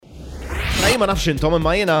ma nafx intom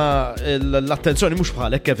imma jiena l-attenzjoni mhux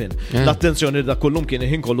bħalek Kevin. L-attenzjoni da kullum kien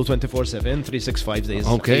ħin kollu 24/7, 365 days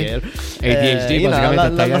a year. ADHD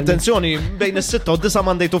l-attenzjoni bejn is-6 u 9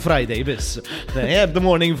 Monday to Friday biss. The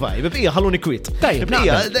morning vibe. Hija ħalluni kwit.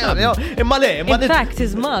 Imma le, in fact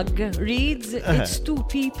his mug reads it's too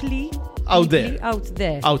peoply out there.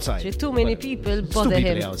 Outside. Too many people bother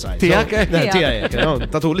him. Tijak,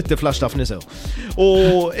 tatu l-tiflax taf nisew.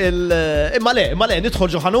 U imma le, nidħol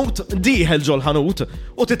ġo ħanut, diħel ġo l-ħanut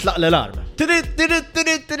u titlaq l-alarm. Ma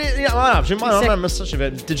nafx, ma nafx,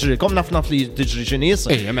 tiġri, kom naf li tiġri xinis.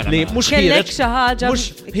 Li mux kellek xaħġa. Mux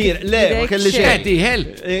hir, le, ma kelli xeħ.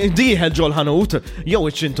 Diħel ġo l-ħanut, jow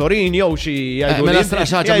iċ-ċintorin, jow xie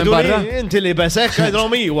jgħidu inti li besek, jgħidu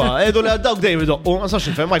miwa, jgħidu li għaddawk David, u ma sax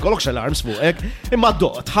nfem, ma jkollokx alarms fuqek, imma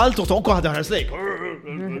d-doq, tħaltu toqqa ħadar slejk.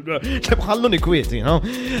 ħalluni kwieti,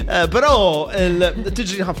 pero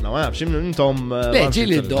tiġri ħafna, ma nafx, intom. Le,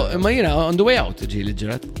 ġili d-doq, imma jina on the way out ġili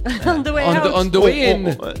ġrat. On the way out. On the way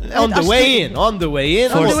in. On the way in.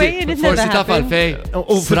 Forsi taf għalfej.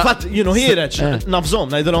 U fil-fat, hireċ, nafżom,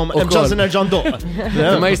 najdilom, mċaz nerġan doq.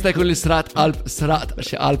 Ma jista' jkun l-istrat qalb,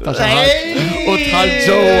 xi qalb ta' xaħat. U tħal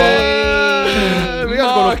ġowa.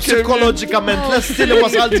 Psikologikament l-esti li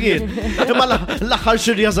wasalt jien. Imma l-axħar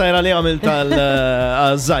xirja zaħira li għamil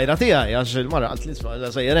tal-zaħira tijaj, għax il-marra għalt l-isma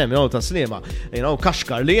zaħira jem, ta' slima.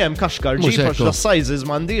 Kaxkar li jem, kaxkar ġib, għax la sizes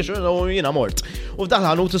mandiġ, u jina mort. U f'daħ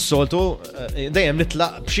ħanut s-soltu, dajem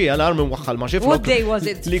nitlaq bxie alarm mwaxħal ma xiflok. What day was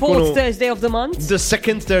it? 4th Thursday of the month? The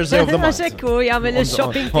 2nd Thursday of the month. Għaxekku jgħamil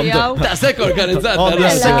il-shopping tijaw. Ta' sekk organizzat. The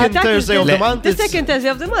 2nd Thursday of the month. The 2nd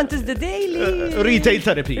Thursday of the month is the daily retail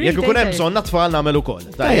therapy. Jek ikun hemm bżonn natfal nagħmel ukoll.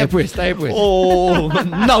 Tajjeb wis. Oh,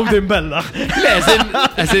 nawdin bella.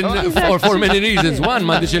 As in for many reasons. One,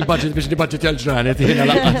 m'għandix il-budget biex nibudget għal-ġranet jiena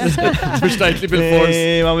laqas biex tajtli bil-fors.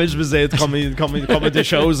 Ma mhix biżejjed comedy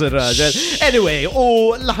shows ir-raġel. Anyway,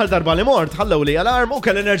 u l-aħħar darba li mort ħallew li alarm u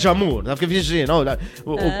kelli nerġa' mur. Taf kif jiġri, u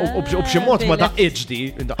b'xi mod ma daqqiġ di.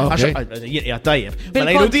 Jien tajjeb. Ma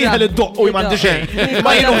jgħidu diħel id-doq u m'għandi xejn.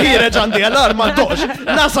 Ma jienu ħireġ għandi alarm ma doqx.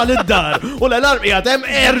 Nasal id-dar u l-alarm qiegħed hemm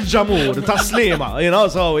erġa' mur ta' slima.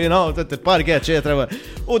 T-parki, eccetera.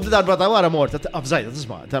 U darba ta' wara mort, għafżajta,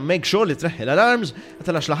 tisma, ta' make sure li treħi l-alarms,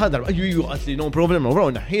 ta' lax laħad darba, għatli no problem,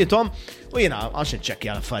 naħietom, u jina, għax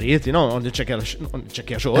nċekja l-affarijiet,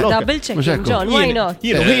 nċekja xoħol. Double checking, John, why not?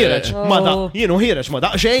 Jienu ħireċ, ma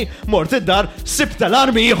da' xej, mort id-dar, sibt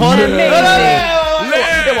alarmi ieħor.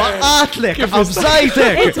 Għatlek,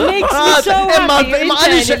 għafżajtek. It makes me so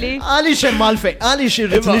happy. Għalix emmalfej, għalix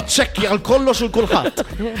irrit nċekja għal-kollox u l-kulħat.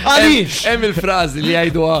 Għalix. Hemm il-frażi li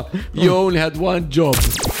għajduha, you only had one job.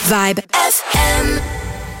 Vibe FM.